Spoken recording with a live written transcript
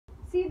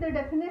the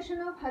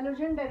definition of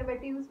halogen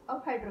derivatives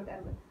of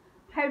hydrocarbon.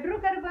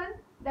 Hydrocarbon,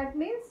 that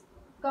means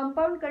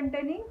compound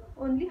containing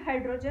only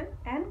hydrogen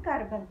and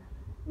carbon.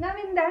 Now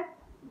in that,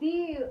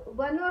 the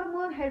one or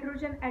more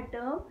hydrogen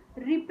atom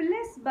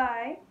replaced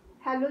by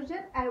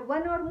halogen,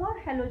 one or more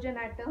halogen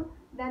atom,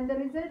 then the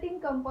resulting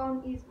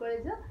compound is called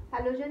as a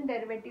halogen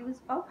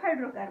derivatives of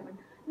hydrocarbon.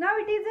 Now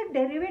it is a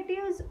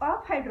derivatives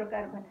of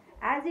hydrocarbon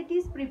as it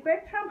is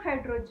prepared from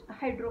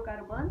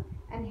hydrocarbon,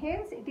 and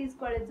hence it is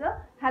called as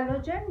a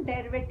halogen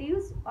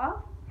derivatives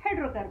of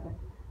hydrocarbon.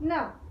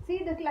 Now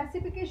see the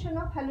classification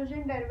of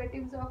halogen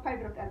derivatives of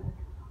hydrocarbon.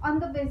 On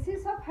the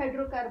basis of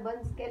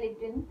hydrocarbon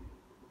skeleton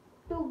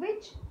to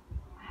which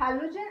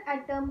halogen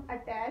atom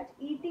attached,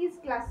 it is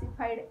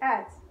classified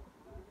as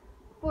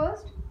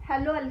first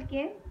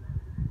haloalkane.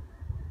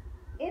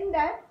 In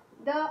that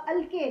the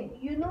alkane,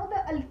 you know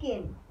the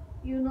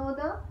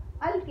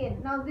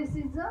alkane. Now this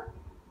is the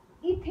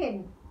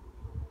ethane.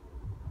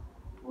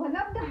 One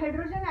of the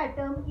hydrogen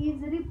atom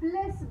is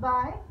replaced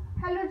by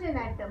halogen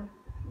atom,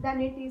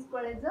 then it is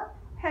called as a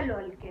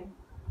haloalkane.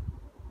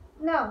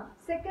 Now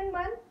second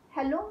one,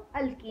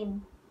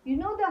 haloalkene. You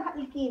know the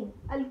alkene.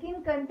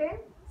 Alkene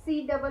contains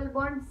C double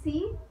bond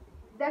C.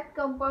 That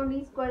compound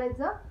is called as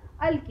a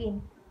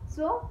alkene.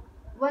 So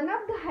one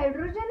of the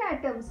hydrogen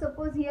atoms,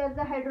 suppose here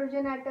the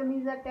hydrogen atom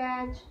is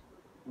attached,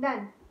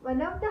 then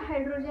one of the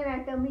hydrogen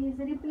atom is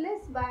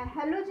replaced by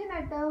halogen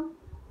atom.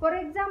 For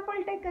example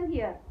taken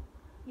here.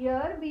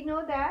 Here we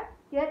know that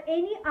here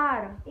any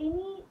R,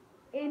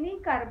 any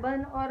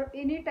carbon or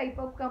any type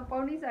of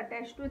compound is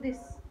attached to this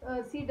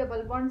C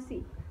double bond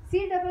C.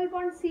 C double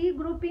bond C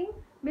grouping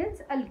means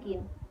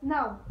alkene.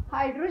 Now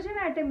hydrogen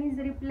atom is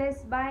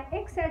replaced by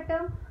X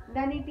atom,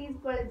 then it is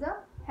called as a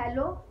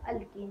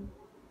haloalkene.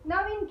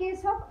 Now in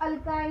case of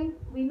alkyne,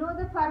 we know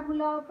the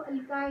formula of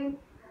alkyne,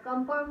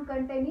 compound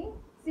containing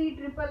C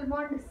triple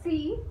bond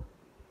C.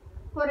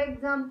 For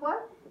example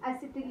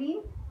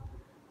acetylene.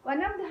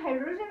 One of the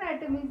hydrogen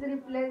atom is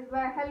replaced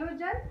by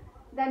halogen,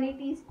 then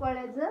it is called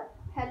as a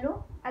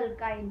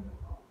haloalkyne.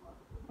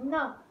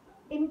 Now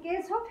in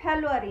case of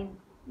haloarine,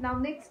 now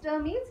next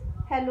term is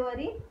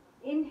haloarine.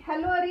 In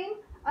haloarine,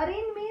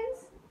 arine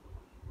means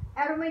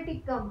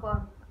aromatic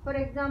compound. For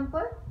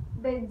example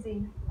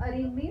benzene.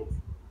 Arine means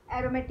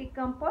aromatic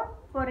compound,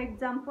 for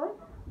example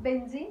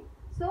benzene.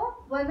 So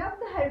one of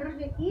the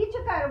hydrogen, each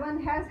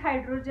carbon has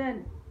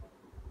hydrogen,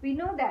 we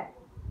know that.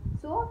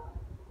 So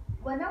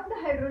one of the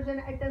hydrogen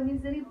atom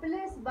is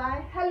replaced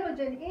by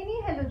halogen,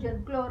 any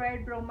halogen,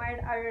 chloride, bromide,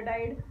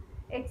 iodide,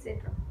 etc.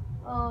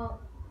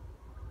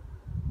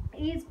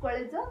 Is called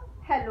as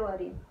a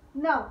haloarine.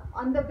 Now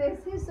on the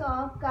basis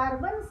of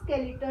carbon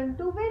skeleton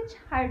to which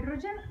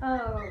hydrogen,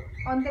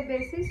 on the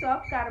basis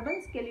of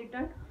carbon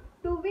skeleton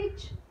to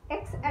which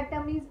X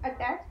atom is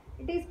attached,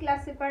 it is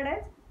classified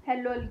as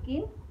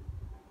haloalkene.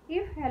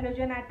 If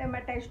halogen atom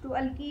attached to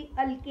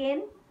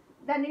alkane,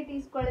 then it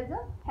is called as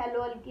a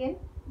haloalkane.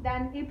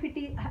 Then if it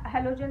is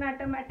halogen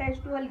atom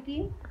attached to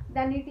alkene,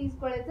 then it is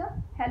called as a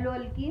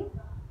haloalkene.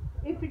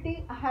 If it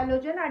is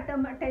halogen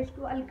atom attached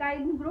to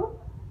alkyne group,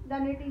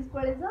 then it is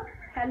called as a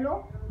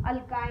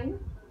haloalkyne.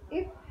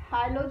 If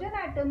halogen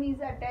atom is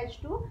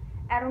attached to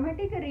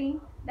aromatic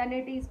ring, then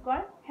it is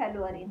called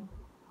haloarine.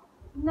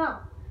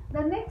 Now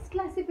the next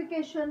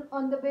classification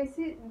on the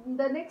basis,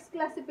 the next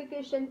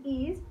classification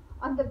is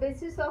on the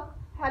basis of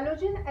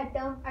halogen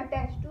atom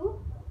attached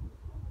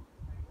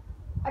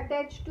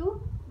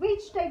to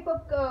which type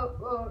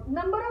of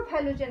number of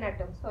halogen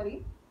atoms.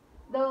 Sorry,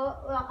 the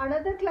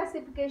another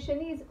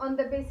classification is on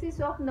the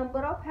basis of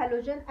number of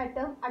halogen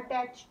atom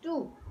attached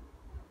to.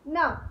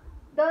 Now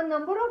the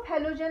number of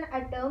halogen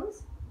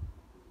atoms,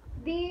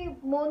 the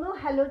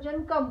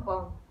monohalogen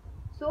compound.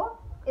 So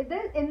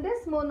in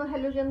this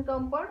monohalogen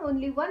compound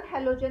only one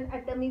halogen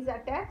atom is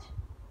attached,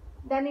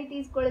 then it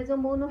is called as a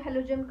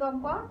monohalogen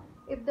compound.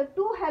 If the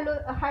two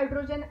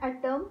hydrogen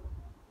atom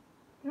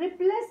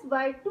replaced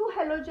by two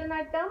halogen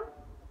atom,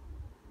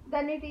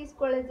 then it is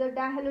called as a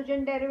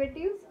dihalogen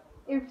derivatives.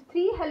 If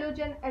three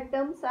halogen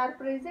atoms are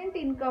present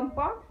in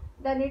compound,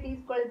 then it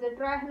is called as a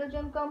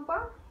trihalogen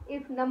compound.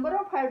 If number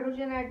of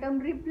hydrogen atom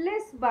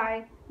replaced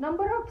by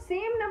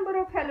same number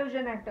of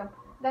halogen atom,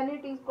 then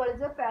it is called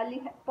as a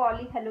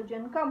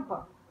polyhalogen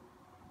compound.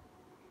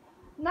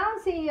 Now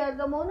see here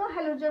the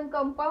monohalogen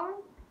compound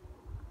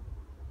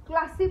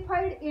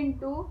classified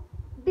into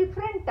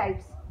different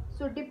types.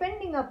 So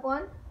depending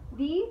upon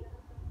the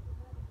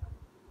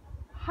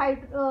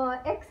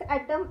X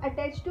atom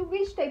attached to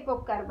which type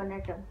of carbon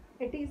atom,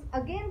 it is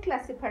again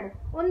classified.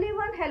 Only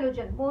one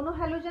halogen,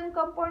 monohalogen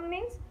compound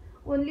means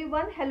only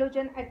one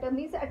halogen atom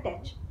is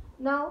attached.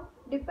 Now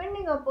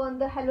depending upon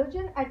the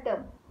halogen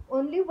atom,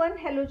 only one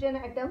halogen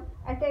atom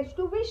attached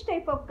to which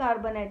type of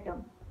carbon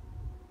atom,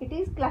 it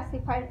is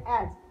classified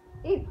as,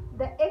 if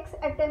the X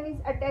atom is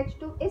attached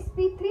to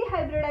sp3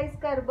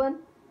 hybridized carbon,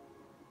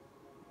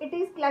 it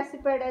is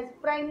classified as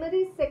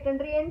primary,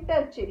 secondary and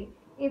tertiary.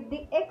 If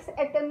the X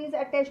atom is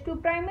attached to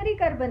primary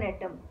carbon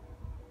atom,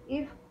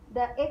 if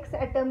the X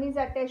atom is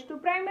attached to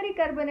primary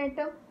carbon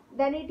atom,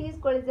 then it is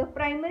called as a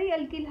primary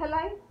alkyl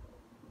halide.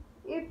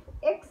 If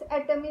X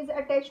atom is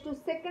attached to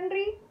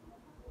secondary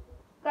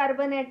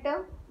carbon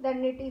atom,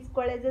 then it is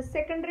called as a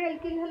secondary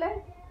alkyl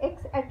halide.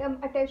 X atom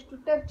attached to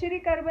tertiary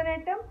carbon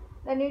atom,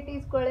 then it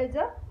is called as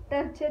a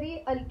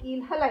tertiary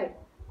alkyl halide.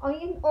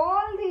 In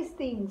all these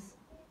things,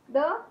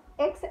 the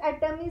X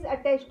atom is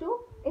attached to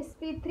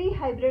sp3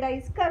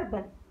 hybridized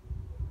carbon.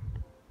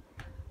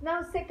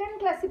 Now, second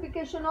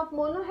classification of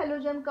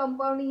monohalogen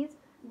compound is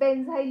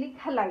benzylic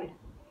halide.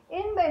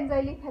 In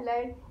benzylic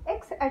halide,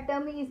 X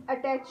atom is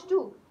attached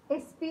to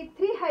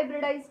sp3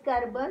 hybridized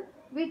carbon,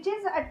 which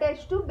is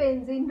attached to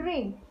benzene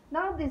ring.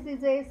 Now, this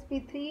is a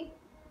sp3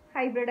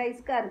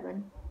 hybridized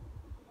carbon.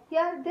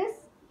 Here,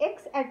 this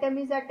X atom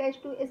is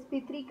attached to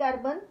sp3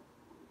 carbon,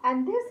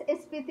 and this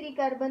sp3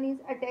 carbon is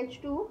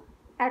attached to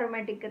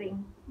aromatic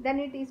ring. Then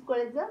it is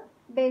called as a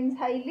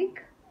benzylic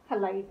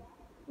halide.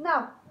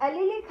 Now,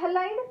 allylic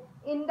halide,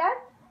 in that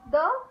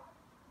the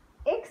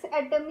X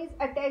atom is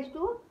attached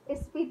to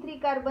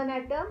sp3 carbon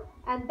atom,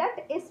 and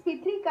that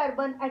sp3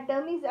 carbon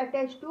atom is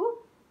attached to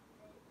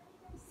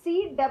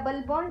C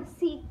double bond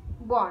C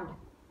bond.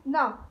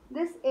 Now,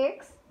 this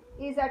X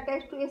is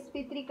attached to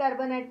sp3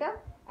 carbon atom,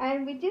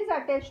 and which is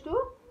attached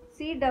to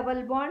C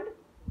double bond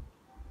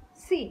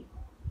C,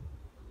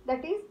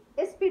 that is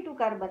sp2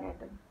 carbon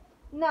atom.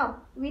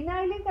 Now,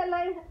 vinylic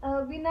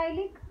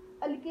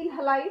alkyl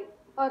halide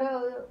or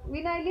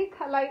vinylic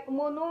halide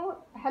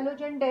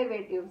monohalogen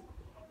derivatives.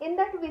 In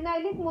that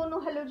vinylic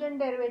monohalogen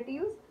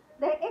derivatives,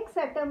 the X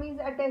atom is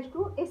attached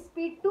to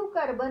sp2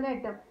 carbon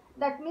atom.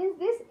 That means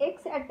this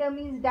X atom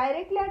is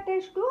directly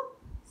attached to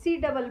C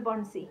double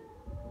bond C.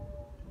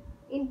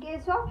 In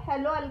case of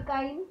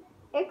haloalkyne,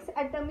 X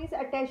atom is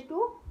attached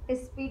to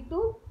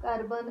sp2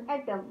 carbon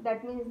atom.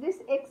 That means this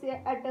X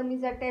atom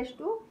is attached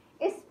to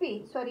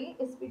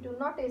sp2,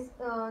 not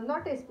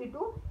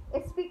sp2,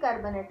 sp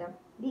carbon atom.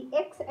 The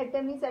X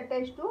atom is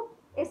attached to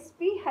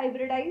sp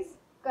hybridized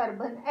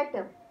carbon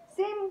atom.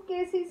 Same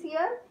case is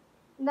here.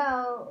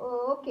 Now,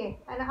 okay,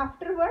 and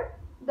afterward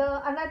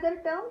the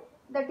another term,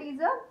 that is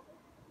a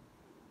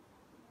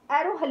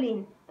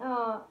haloarine.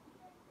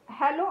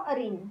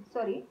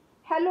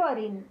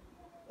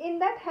 In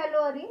that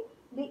haloarine,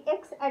 the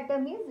X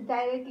atom is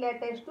directly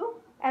attached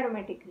to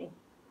aromatic ring.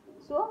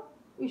 So,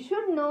 we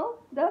should know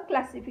the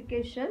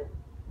classification.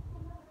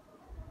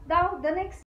 Now, the next